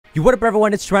What up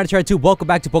everyone, it's TyranitarTube. Welcome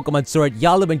back to Pokemon Sword.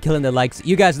 Y'all have been killing the likes.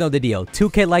 You guys know the deal.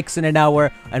 2k likes in an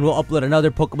hour and we'll upload another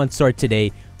Pokemon Sword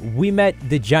today. We met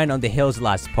the giant on the hills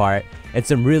last part and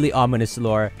some really ominous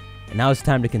lore. And now it's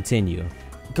time to continue.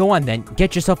 Go on then,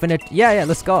 get yourself in it. Yeah,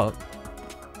 let's go.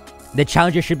 The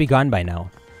challenger should be gone by now.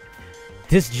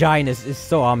 This giant is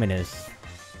so ominous.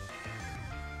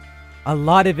 A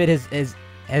lot of it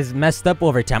has messed up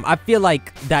over time. I feel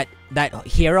like that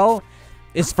hero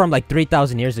is from like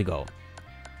 3,000 years ago.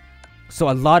 So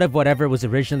a lot of whatever was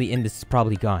originally in this is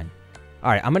probably gone.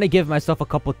 Alright, I'm gonna give myself a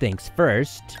couple things.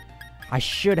 First, I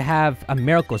should have a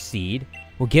Miracle Seed.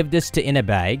 We'll give this to in a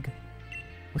bag.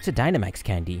 What's a Dynamax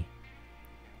candy?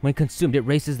 When consumed, it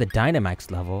raises the Dynamax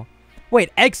level.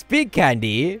 Wait, XP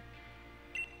candy?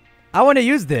 I want to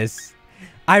use this.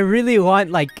 I really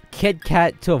want like Kit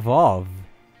Kat to evolve.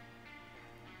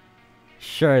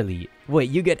 Surely. Wait,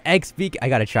 you get XP. I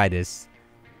gotta try this.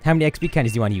 How many XP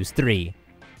candies do you want to use? 3.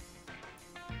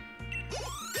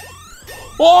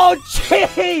 Oh,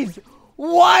 jeez!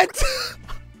 What?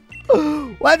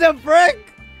 What the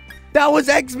frick? That was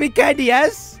XP candy,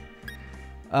 yes?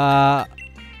 Are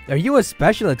you a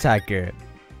special attacker?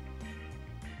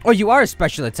 Oh, you are a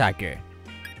special attacker.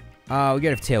 We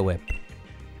get a Tail Whip.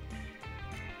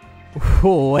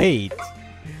 Wait.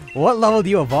 What level do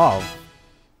you evolve?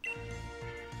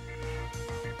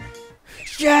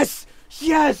 Yes!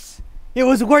 Yes! It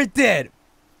was worth it!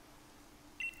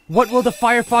 What will the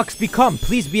Firefox become?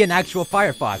 Please be an actual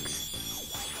Firefox.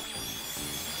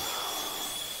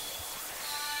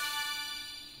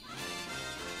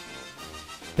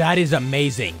 That is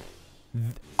amazing.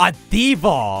 A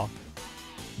Diva!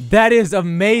 That is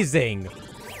amazing!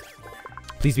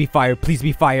 Please be fire, please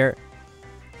be fire.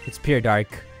 It's pure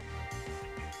dark.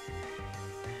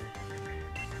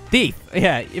 Thief!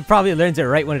 Yeah, it probably learns it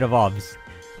right when it evolves.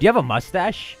 Do you have a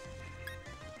mustache?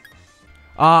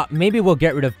 Maybe we'll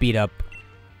get rid of Beat Up.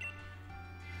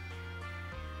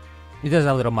 He does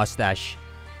have a little mustache.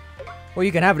 Well,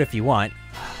 you can have it if you want.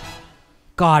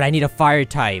 God, I need a fire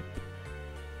type.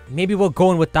 Maybe we'll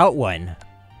go in without one.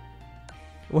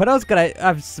 What else could I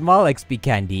have? Small XP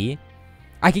candy.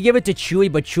 I could give it to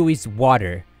Chewy, but Chewy's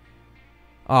water.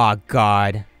 Oh,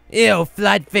 God. Ew,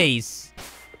 flat face.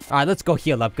 Alright, let's go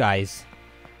heal up, guys.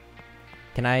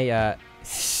 Can I,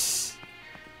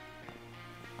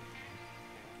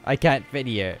 I can't fit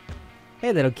here.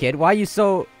 Hey, little kid, why are you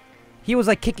so... He was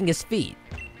like kicking his feet.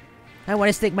 I want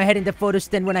to stick my head in the photo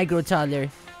stand when I grow taller.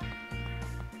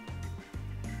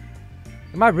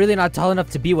 Am I really not tall enough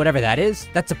to be whatever that is?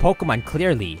 That's a Pokemon,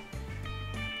 clearly.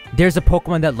 There's a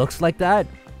Pokemon that looks like that.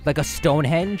 Like a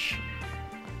Stonehenge.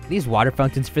 These water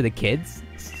fountains for the kids?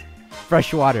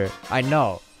 Fresh water. I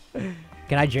know.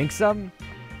 Can I drink some?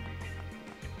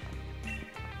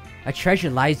 A treasure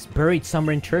lies buried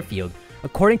somewhere in Turffield.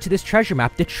 According to this treasure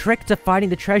map, the trick to finding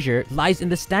the treasure lies in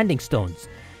the standing stones.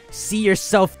 See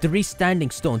yourself 3 standing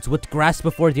stones with grass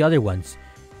before the other ones.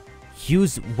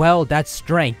 Use well that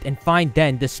strength and find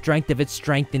then the strength of its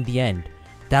strength in the end.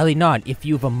 Dally not if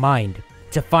you've a mind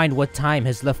to find what time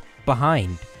has left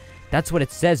behind. That's what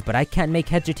it says, but I can't make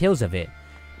heads or tails of it.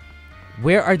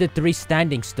 Where are the 3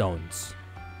 standing stones?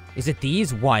 Is it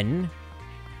these? 1,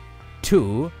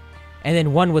 2, and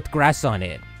then 1 with grass on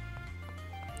it.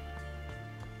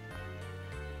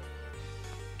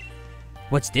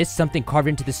 What's this? Something carved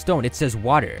into the stone. It says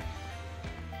water.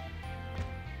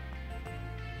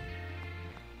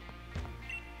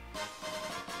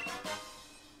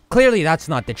 Clearly that's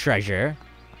not the treasure.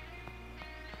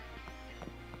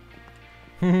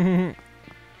 The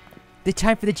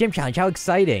time for the gym challenge. How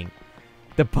exciting.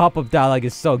 The pop-up dialogue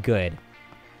is so good.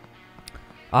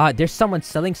 There's someone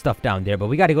selling stuff down there, but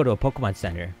we gotta go to a Pokemon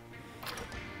Center.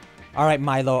 Alright,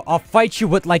 Milo. I'll fight you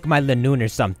with, like, my Lanoon or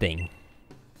something.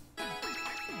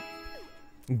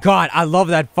 God, I love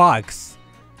that fox.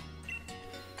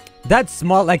 That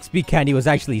small XP candy was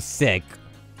actually sick.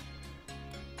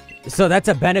 So that's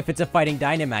a benefit to fighting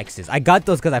Dynamaxes. I got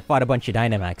those because I fought a bunch of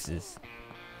Dynamaxes.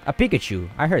 A Pikachu.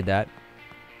 I heard that.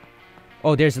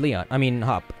 Oh, there's Leon. I mean,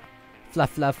 Hop. Fluff,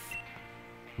 fluff.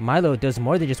 Milo does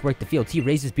more than just work the field. He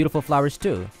raises beautiful flowers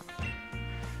too.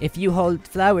 If you hold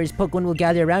flowers, Pokemon will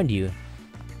gather around you.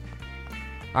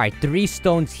 Alright, 3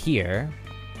 stones here.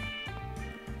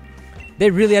 They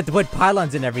really have to put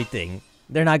pylons and everything.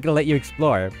 They're not gonna let you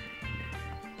explore.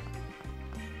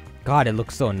 God, it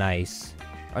looks so nice.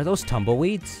 Are those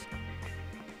tumbleweeds?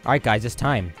 Alright guys, it's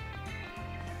time.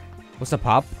 What's up,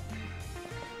 Hop?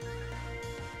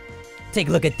 Take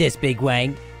a look at this, Big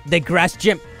Wang. The grass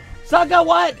gym. Saga,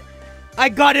 what? I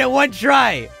got it in 1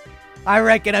 try. I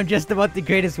reckon I'm just about the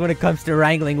greatest when it comes to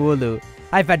wrangling Wooloo.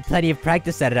 I've had plenty of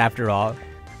practice at it after all.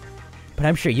 But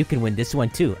I'm sure you can win this one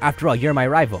too. After all, you're my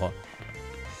rival.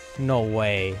 No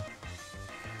way.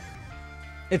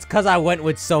 It's cause I went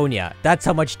with Sonia. That's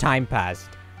how much time passed.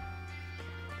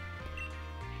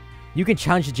 You can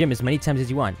challenge the gym as many times as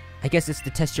you want. I guess it's to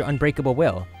test your unbreakable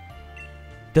will.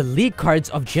 The league cards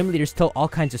of gym leaders tell all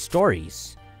kinds of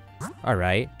stories.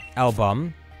 Alright.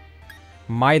 Album.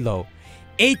 Milo.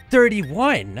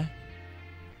 831?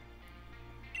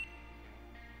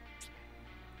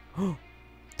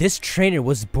 This trainer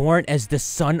was born as the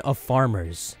son of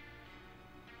farmers.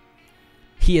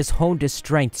 He has honed his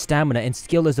strength, stamina, and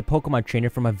skill as a Pokemon trainer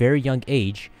from a very young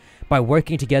age by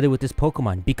working together with his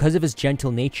Pokemon. Because of his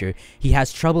gentle nature, he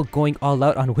has trouble going all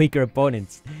out on weaker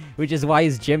opponents, which is why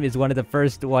his gym is one of the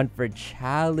first one for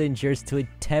challengers to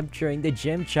attempt during the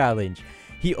gym challenge.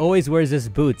 He always wears his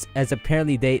boots, as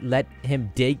apparently they let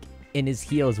him dig in his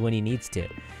heels when he needs to.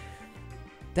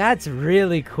 That's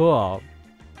really cool.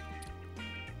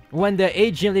 When the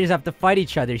 8 gym leaders have to fight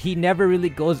each other, he never really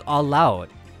goes all out.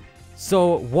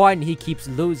 So, 1, he keeps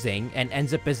losing and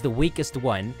ends up as the weakest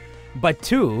one. But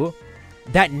 2,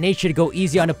 that nature to go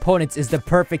easy on opponents is the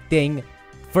perfect thing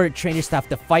for trainers to have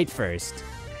to fight first.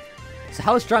 So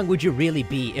how strong would you really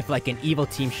be if like an evil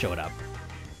team showed up?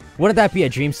 Wouldn't that be a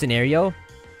dream scenario?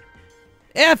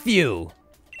 F you!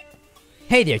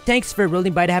 Hey there, thanks for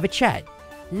rolling by to have a chat.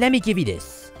 Let me give you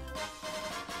this.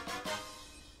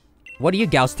 What are you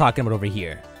gals talking about over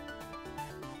here?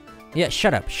 Yeah,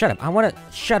 shut up, shut up. I wanna...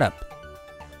 Shut up.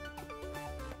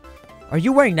 Are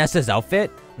you wearing Nessa's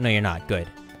outfit? No, you're not. Good.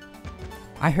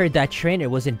 I heard that trainer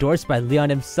was endorsed by Leon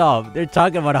himself. They're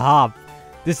talking about Hop.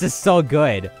 This is so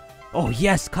good. Oh,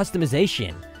 yes,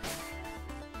 customization.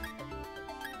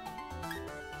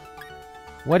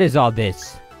 What is all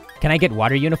this? Can I get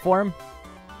water uniform?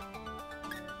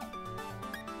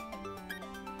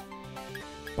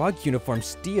 Bug uniform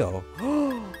steel.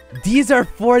 These are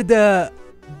for the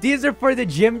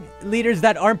gym leaders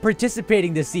that aren't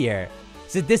participating this year.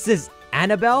 So this is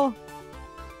Annabelle?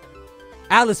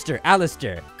 Alistair.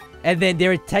 And then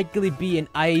there would technically be an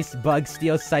Ice, Bug,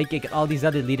 Steel, Psychic, and all these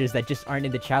other leaders that just aren't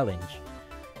in the challenge.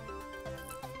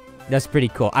 That's pretty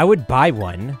cool. I would buy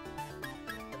one.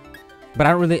 But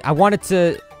I don't really...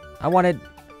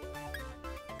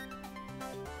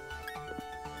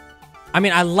 I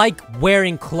mean, I like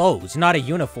wearing clothes, not a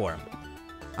uniform.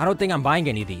 I don't think I'm buying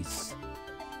any of these.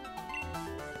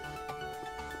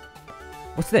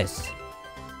 What's this?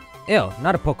 Ew,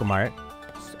 not a Pokemon.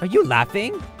 Are you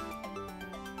laughing?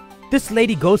 This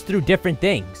lady goes through different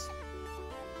things.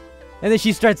 And then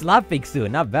she starts laughing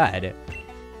soon. Not bad.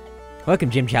 Welcome,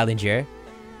 Gym Challenger.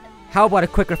 How about a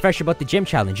quick refresher about the Gym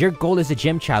Challenge? Your goal as a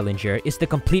Gym Challenger is to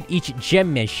complete each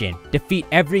gym mission, defeat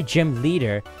every gym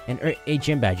leader, and earn 8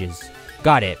 gym badges.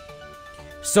 Got it.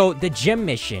 So, the gym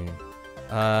mission.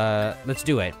 Let's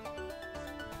do it.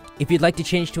 If you'd like to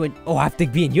change to an... Oh, I have to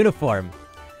be in uniform.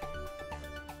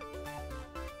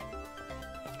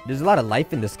 There's a lot of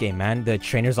life in this game, man. The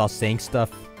trainer's all saying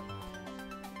stuff.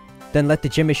 Then let the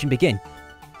gym mission begin.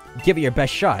 Give it your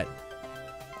best shot.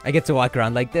 I get to walk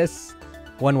around like this.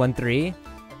 113.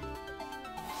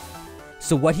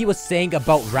 So what he was saying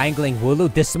about wrangling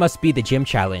Wooloo, this must be the gym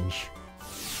challenge.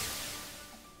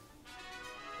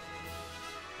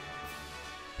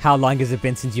 How long has it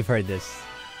been since you've heard this?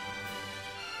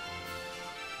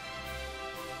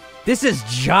 This is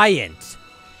giant!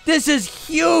 This is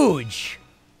huge!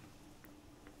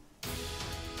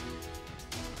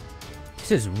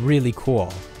 This is really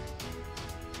cool.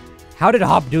 How did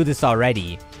Hop do this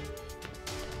already?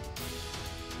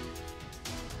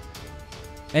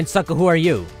 And Sucker, who are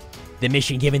you? The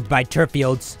mission given by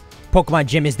Turfield's Pokemon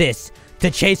Gym is this: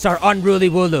 to chase our unruly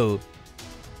Wooloo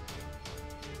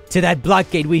to that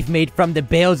blockade we've made from the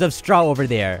bales of straw over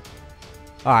there.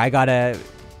 Oh, I gotta...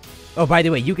 Oh, by the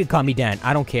way, you can call me Dan.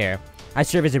 I don't care. I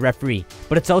serve as a referee,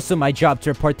 but it's also my job to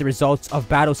report the results of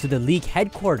battles to the league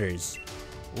headquarters.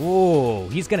 Ooh,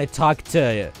 he's gonna talk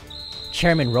to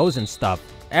Chairman Rose and stuff.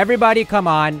 Everybody, come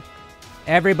on.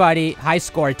 Everybody, high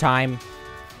score time.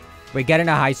 We're getting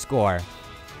a high score.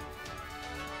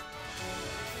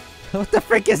 What the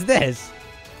frick is this?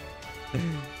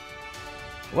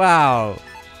 Wow.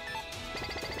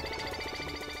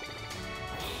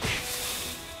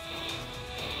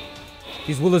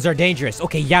 These Wooloos are dangerous.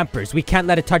 Okay, Yampers. We can't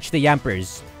let it touch the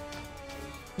Yampers.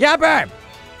 Yamper!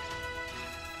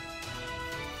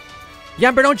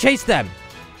 Yamper, don't chase them!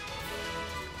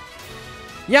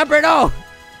 Yamper, no!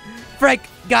 Frick!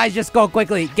 Guys, just go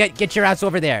quickly. Get your ass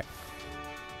over there.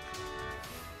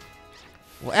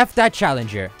 Well, F that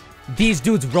challenger. These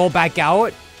dudes roll back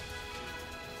out.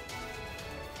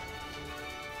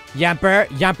 Yamper,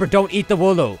 Yamper, don't eat the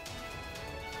Wooloo.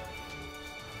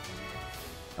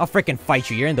 I'll freaking fight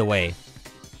you. You're in the way.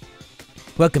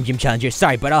 Welcome, Gym Challenger.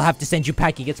 Sorry, but I'll have to send you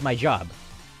packing. It's my job.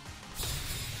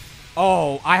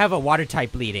 Oh, I have a water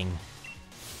type leading.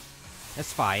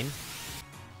 That's fine.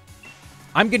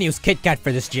 I'm gonna use Kit Kat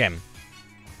for this gym.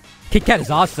 Kit Kat is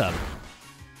awesome.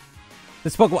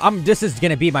 This is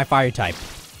gonna be my fire type.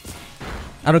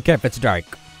 I don't care if it's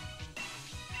dark.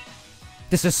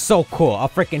 This is so cool. A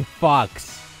freaking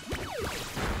fox.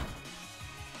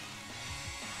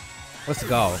 Let's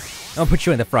go. I'll put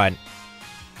you in the front.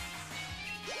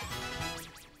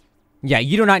 Yeah,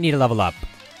 you do not need to level up.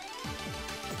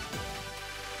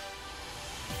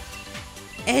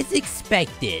 As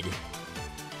expected.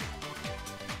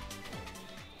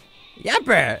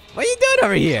 Yamper, what are you doing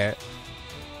over here?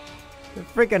 You're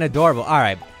freaking adorable.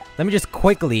 Alright, let me just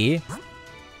quickly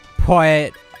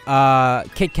put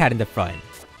Kit Kat in the front.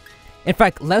 In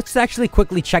fact, let's actually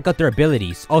quickly check out their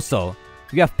abilities. Also,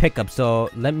 you have pickup, so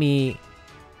let me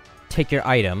take your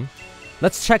item.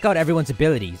 Let's check out everyone's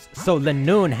abilities. So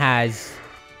Lanoon has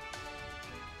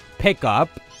pickup.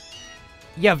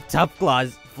 You have Tough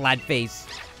Claws, Flat Face,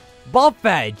 Ball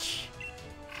Fetch,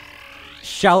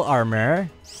 Shell Armor,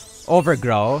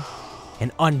 Overgrow,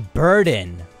 and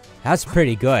Unburden. That's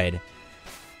pretty good.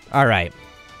 Alright.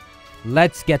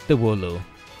 Let's get the Wooloo.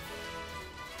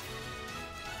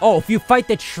 Oh, if you fight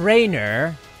the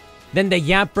trainer, then the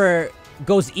Yamper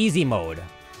goes easy mode.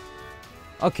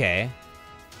 Okay.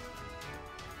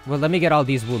 Well, let me get all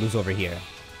these Wooloos over here.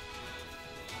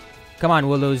 Come on,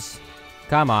 Wooloos.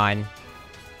 Come on.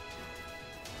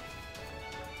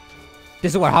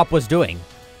 This is what Hop was doing.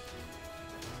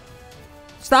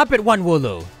 Stop it, one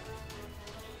Wooloo.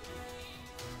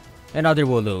 Another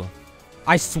Wooloo.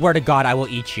 I swear to God, I will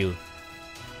eat you.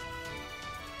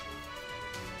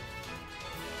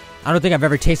 I don't think I've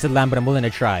ever tasted lamb, but I'm willing to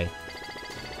try.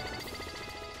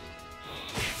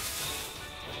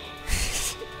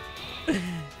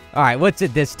 Alright, what's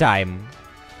it this time?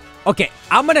 Okay,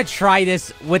 I'm gonna try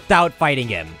this without fighting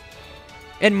him.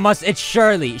 It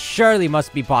surely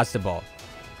must be possible.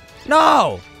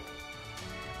 No!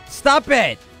 Stop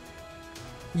it!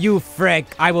 You frick,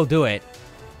 I will do it.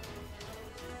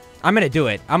 I'm gonna do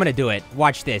it. I'm gonna do it.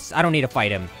 Watch this. I don't need to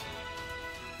fight him.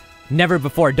 Never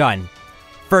before done.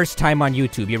 First time on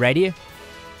YouTube. You ready?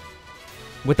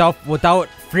 Without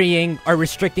freeing or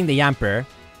restricting the Yamper,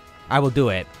 I will do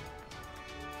it.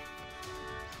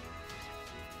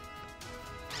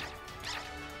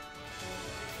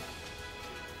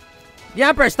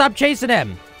 Yamper, stop chasing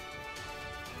him!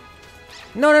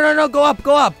 No, no, no, no, go up,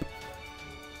 go up!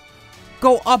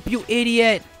 Go up, you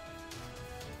idiot!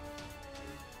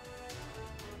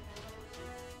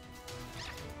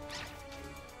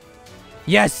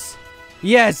 Yes!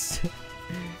 Yes!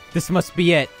 This must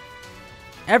be it.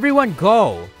 Everyone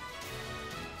go!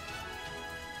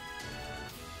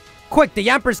 Quick, the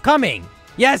Yamper's coming!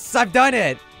 Yes, I've done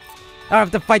it! I don't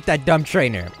have to fight that dumb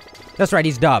trainer. That's right,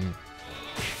 he's dumb.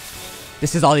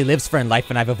 This is all he lives for in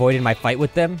life and I've avoided my fight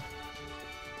with them.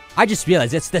 I just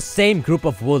realized it's the same group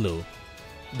of Wooloo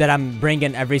that I'm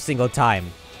bringing every single time.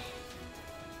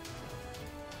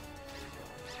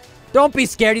 Don't be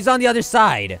scared, he's on the other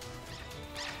side.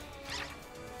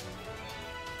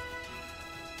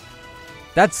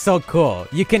 That's so cool.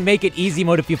 You can make it easy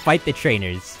mode if you fight the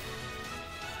trainers.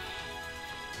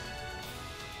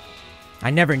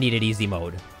 I never needed easy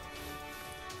mode.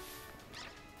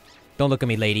 Don't look at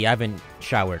me, lady. I haven't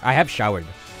showered. I have showered.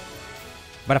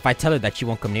 But if I tell her that, she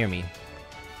won't come near me.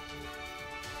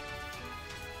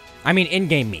 I mean,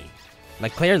 in-game me.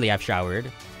 Like, clearly I've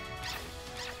showered.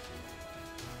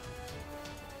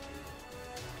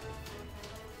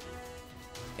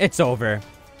 It's over.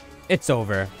 It's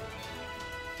over.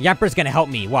 Yamper's gonna help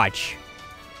me. Watch.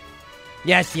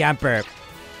 Yes, Yamper.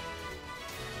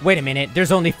 Wait a minute.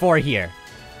 There's only 4 here.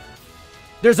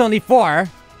 There's only 4?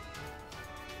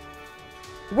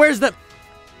 Where's the...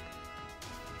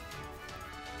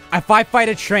 If I fight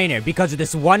a trainer because of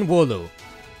this one Wooloo.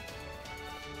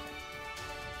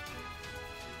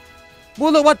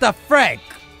 Wooloo, what the frick?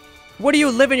 What are you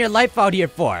living your life out here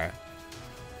for?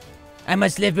 I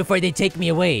must live before they take me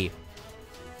away.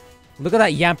 Look at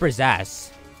that Yamper's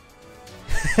ass.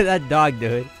 That dog,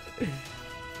 dude.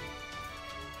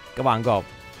 Come on, go.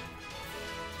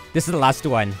 This is the last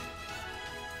one.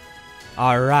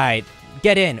 Alright.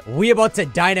 Get in. We about to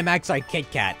Dynamax our Kit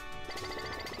Kat.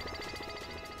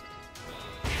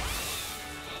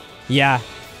 Yeah.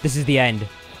 This is the end.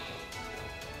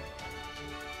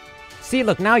 See,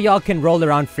 look. Now y'all can roll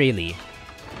around freely.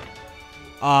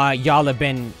 Y'all have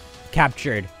been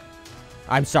captured.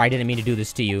 I'm sorry, I didn't mean to do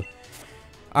this to you.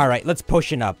 Alright, let's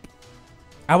potion up.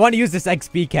 I want to use this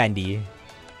XP candy.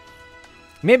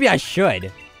 Maybe I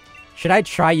should. Should I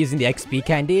try using the XP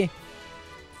candy?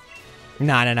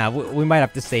 Nah. We might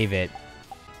have to save it.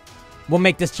 We'll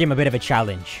make this gym a bit of a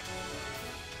challenge.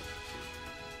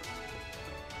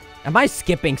 Am I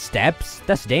skipping steps?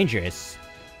 That's dangerous.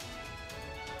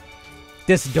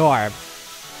 This door.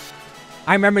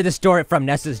 I remember this door from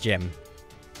Nessa's gym.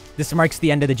 This marks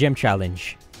the end of the gym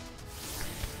challenge.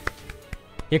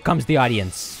 Here comes the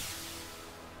audience.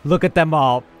 Look at them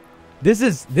all. This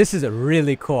is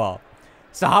really cool.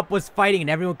 So Hop was fighting and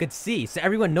everyone could see. So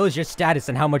everyone knows your status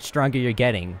and how much stronger you're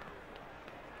getting.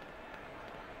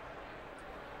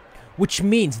 Which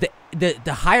means the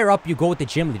higher up you go with the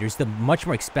gym leaders, the much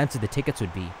more expensive the tickets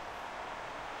would be.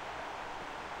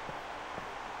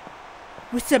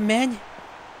 What's up, man?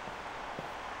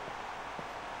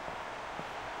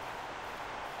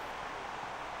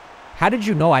 How did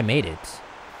you know I made it?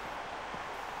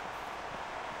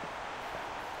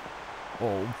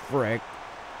 Oh, frick.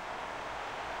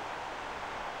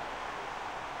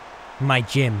 My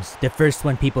gym's the first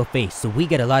one people face, so we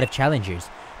get a lot of challengers.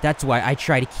 That's why I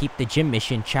try to keep the gym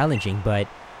mission challenging, but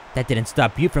that didn't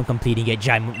stop you from completing it,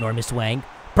 ginormous Wang.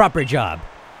 Proper job.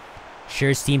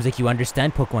 Sure seems like you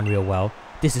understand Pokemon real well.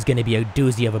 This is gonna be a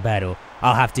doozy of a battle.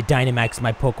 I'll have to Dynamax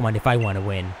my Pokemon if I want to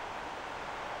win.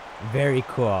 Very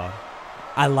cool.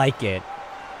 I like it.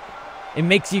 It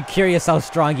makes you curious how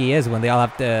strong he is when they all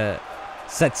have to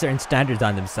set certain standards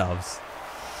on themselves.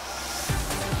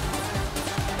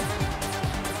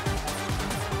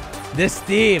 This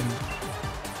theme.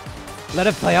 Let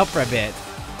it play out for a bit.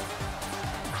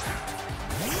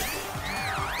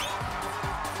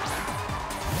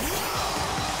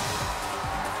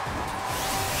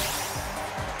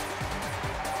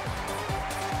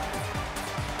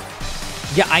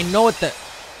 Yeah, I know what the...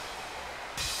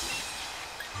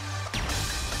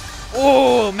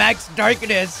 Oh, Max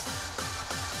Darkness.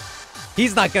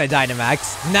 He's not gonna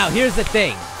Dynamax. Now, here's the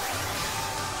thing.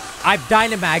 I've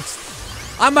Dynamaxed.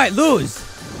 I might lose.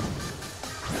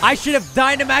 I should have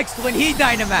Dynamaxed when he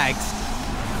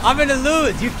Dynamaxed. I'm gonna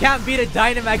lose. You can't beat a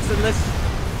Dynamax unless...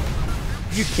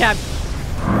 You can't...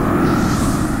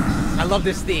 I love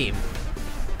this theme.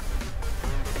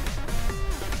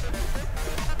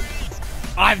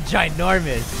 I'm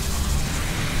ginormous.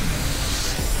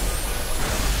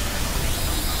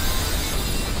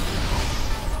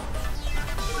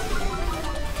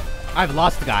 I've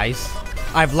lost, guys.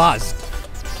 I've lost.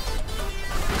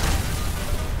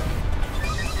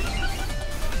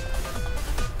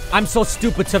 I'm so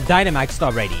stupid to have Dynamaxed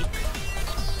already.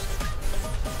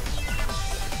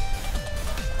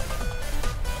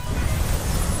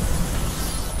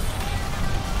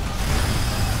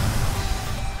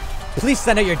 Please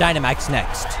send out your Dynamax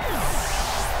next.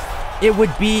 It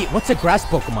would be... What's a grass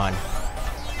Pokemon?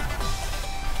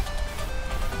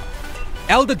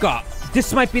 Eldegoss.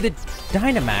 This might be the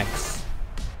Dynamax.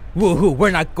 Woohoo,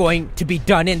 we're not going to be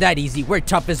done in that easy. We're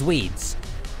tough as weeds.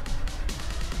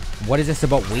 What is this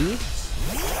about weeds?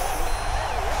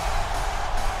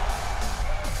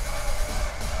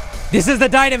 This is the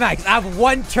Dynamax. I have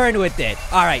one turn with it.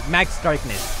 Alright, Max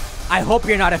Darkness. I hope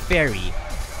you're not a fairy.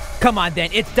 Come on then,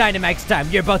 it's Dynamax time.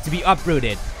 You're about to be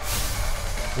uprooted.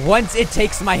 Once it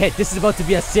takes my hit, this is about to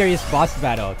be a serious boss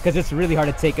battle. Because it's really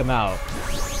hard to take him out.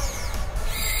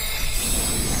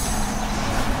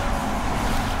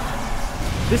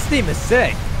 This theme is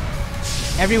sick.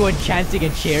 Everyone chanting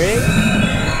and cheering.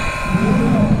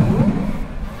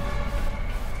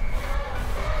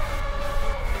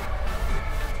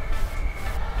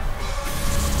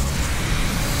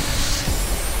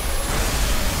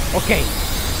 Okay.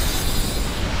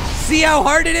 See how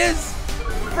hard it is?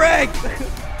 Frick!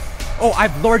 Oh,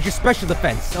 I've lowered your special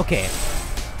defense. Okay.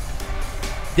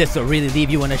 This will really leave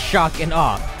you in a shock and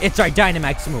awe. It's our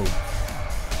Dynamax move.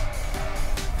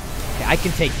 Okay, I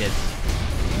can take this.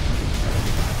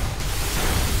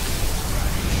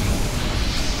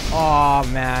 Oh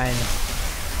man.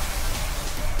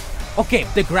 Okay,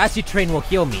 the grassy train will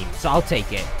heal me, so I'll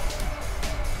take it.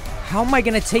 How am I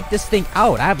gonna take this thing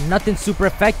out? I have nothing super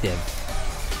effective.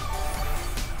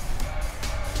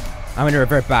 I'm gonna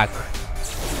revert back.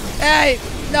 Hey!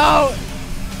 No!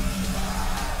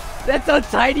 That's how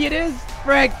tiny it is?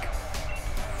 Frick!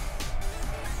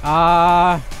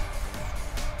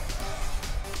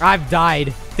 I've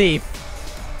died. Thief.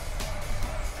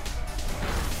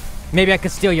 Maybe I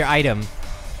could steal your item.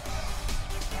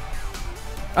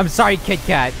 I'm sorry, Kit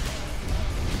Kat.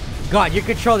 God, your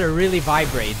controller really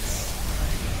vibrates.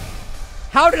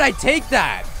 How did I take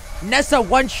that? Nessa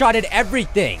one-shotted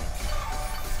everything.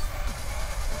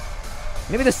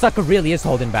 Maybe the sucker really is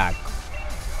holding back.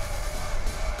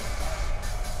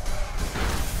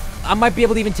 I might be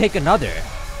able to even take another.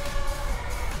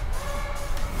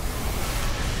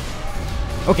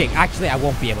 Okay, actually, I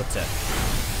won't be able to.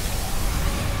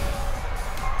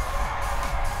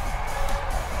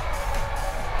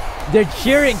 They're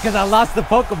cheering because I lost the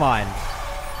Pokemon.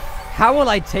 How will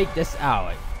I take this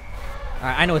out?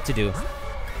 Alright, I know what to do.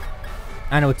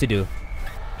 I know what to do.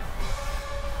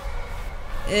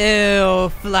 Ew,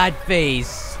 flat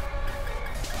face.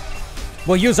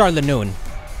 We'll use our Lanoon.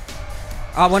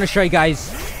 I want to show you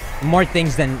guys more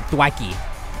things than Thwacky.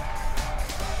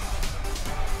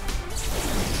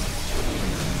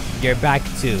 You're back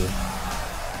too.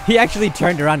 He actually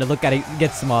turned around to look at it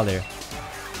get smaller.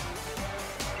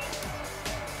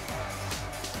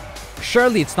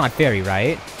 Surely it's not fairy,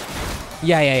 right?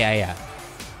 Yeah.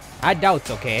 I doubt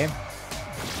it's okay.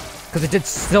 Because it did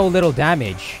so little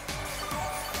damage.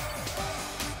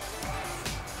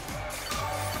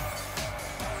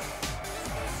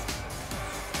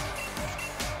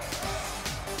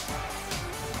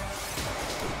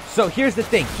 So here's the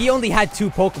thing. He only had 2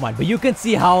 Pokemon. But you can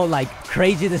see how like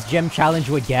crazy this gym challenge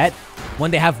would get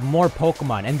when they have more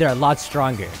Pokemon and they're a lot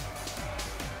stronger.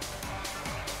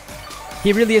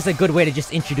 He really is a good way to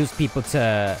just introduce people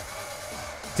to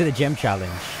the gym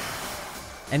challenge.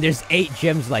 And there's 8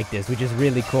 gyms like this, which is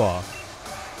really cool.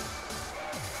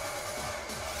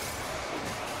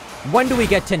 When do we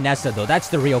get to Nessa, though? That's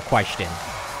the real question.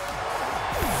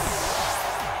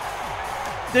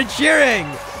 They're cheering!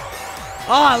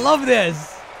 Oh, I love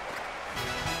this!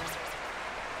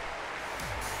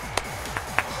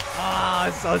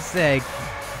 Oh, so sick.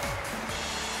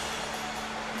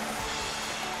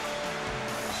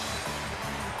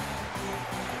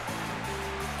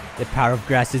 The power of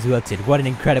grass is wilted. What an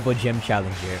incredible gym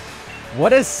challenge here.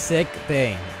 What a sick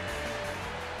thing.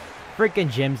 Freaking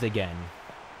gyms again.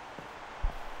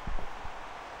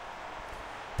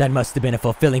 That must have been a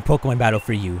fulfilling Pokemon battle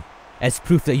for you. As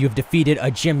proof that you have defeated a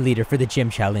gym leader for the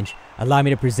gym challenge, allow me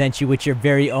to present you with your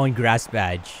very own grass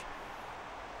badge.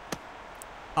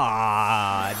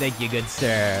 Ah, thank you, good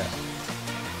sir.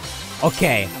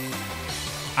 Okay.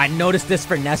 I noticed this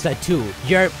for Nessa too.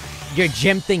 Your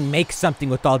gym thing makes something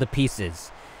with all the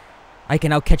pieces. I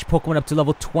can now catch Pokemon up to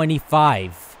level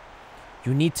 25.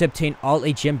 You need to obtain all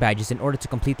 8 gym badges in order to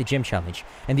complete the gym challenge.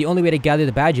 And the only way to gather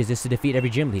the badges is to defeat every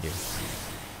gym leader.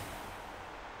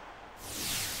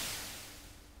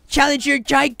 Challenger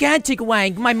Gigantic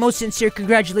Wang! My most sincere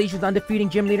congratulations on defeating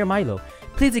gym leader Milo.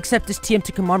 Please accept this TM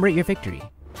to commemorate your victory.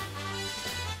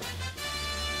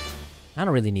 I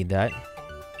don't really need that.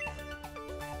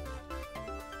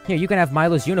 Here, you can have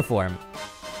Milo's uniform.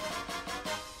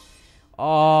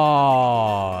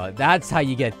 Oh, that's how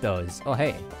you get those. Oh,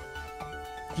 hey.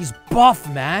 He's buff,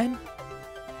 man.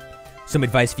 Some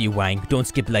advice for you, Wang. Don't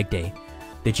skip leg day.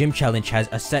 The gym challenge has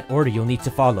a set order you'll need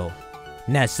to follow.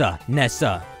 Nessa.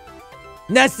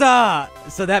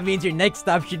 So that means your next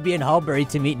stop should be in Hallberry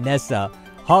to meet Nessa.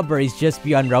 Hallberry's just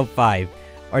beyond Route 5.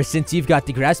 Or since you've got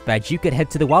the grass badge, you could head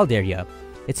to the wild area.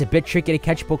 It's a bit tricky to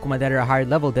catch Pokemon that are a higher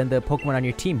level than the Pokemon on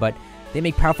your team, but they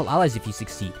make powerful allies if you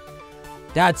succeed.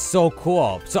 That's so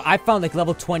cool. So I found like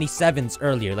level 27s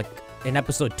earlier, like in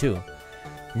episode 2.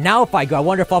 Now if I go, I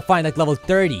wonder if I'll find like level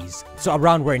 30s. So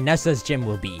around where Nessa's gym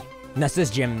will be.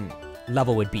 Nessa's gym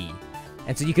level would be.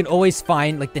 And so you can always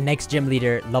find like the next gym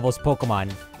leader level's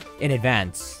Pokemon in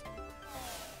advance.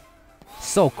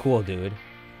 So cool, dude.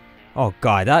 Oh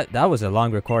god, that was a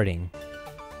long recording.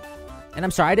 And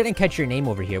I'm sorry, I didn't catch your name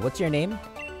over here. What's your name?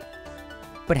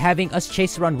 But having us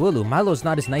chase around Wooloo, Milo's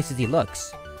not as nice as he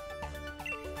looks.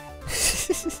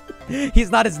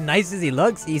 He's not as nice as he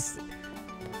looks? He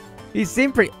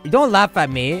seemed pretty... Don't laugh at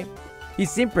me. He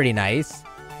seemed pretty nice.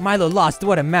 Milo lost,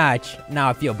 what a match. Now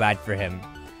I feel bad for him.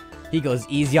 He goes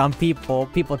easy on people.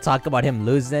 People talk about him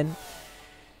losing.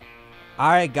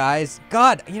 Alright, guys.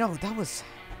 God, you know, that was...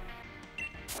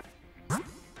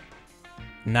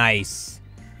 Nice.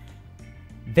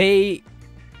 They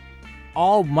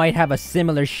all might have a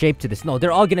similar shape to this. No,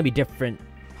 they're all gonna be different.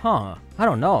 Huh. I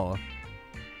don't know.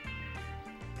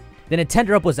 The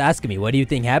Nintendo Up was asking me, what do you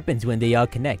think happens when they all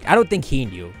connect? I don't think he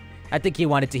knew. I think he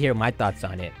wanted to hear my thoughts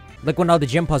on it. Like when all the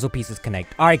gym puzzle pieces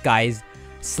connect. Alright, guys.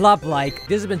 Slap like.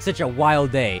 This has been such a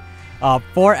wild day.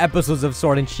 4 episodes of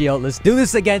Sword and Shield. Let's do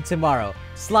this again tomorrow.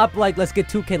 Slap like. Let's get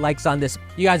 2K likes on this.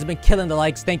 You guys have been killing the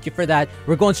likes. Thank you for that.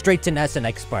 We're going straight to Nessa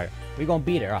next part. We're gonna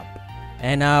beat her up.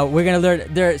 And we're gonna learn.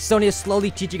 Sony is slowly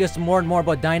teaching us more and more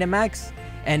about Dynamax.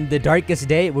 And the Darkest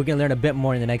Day. We're gonna learn a bit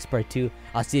more in the next part too.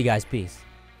 I'll see you guys. Peace.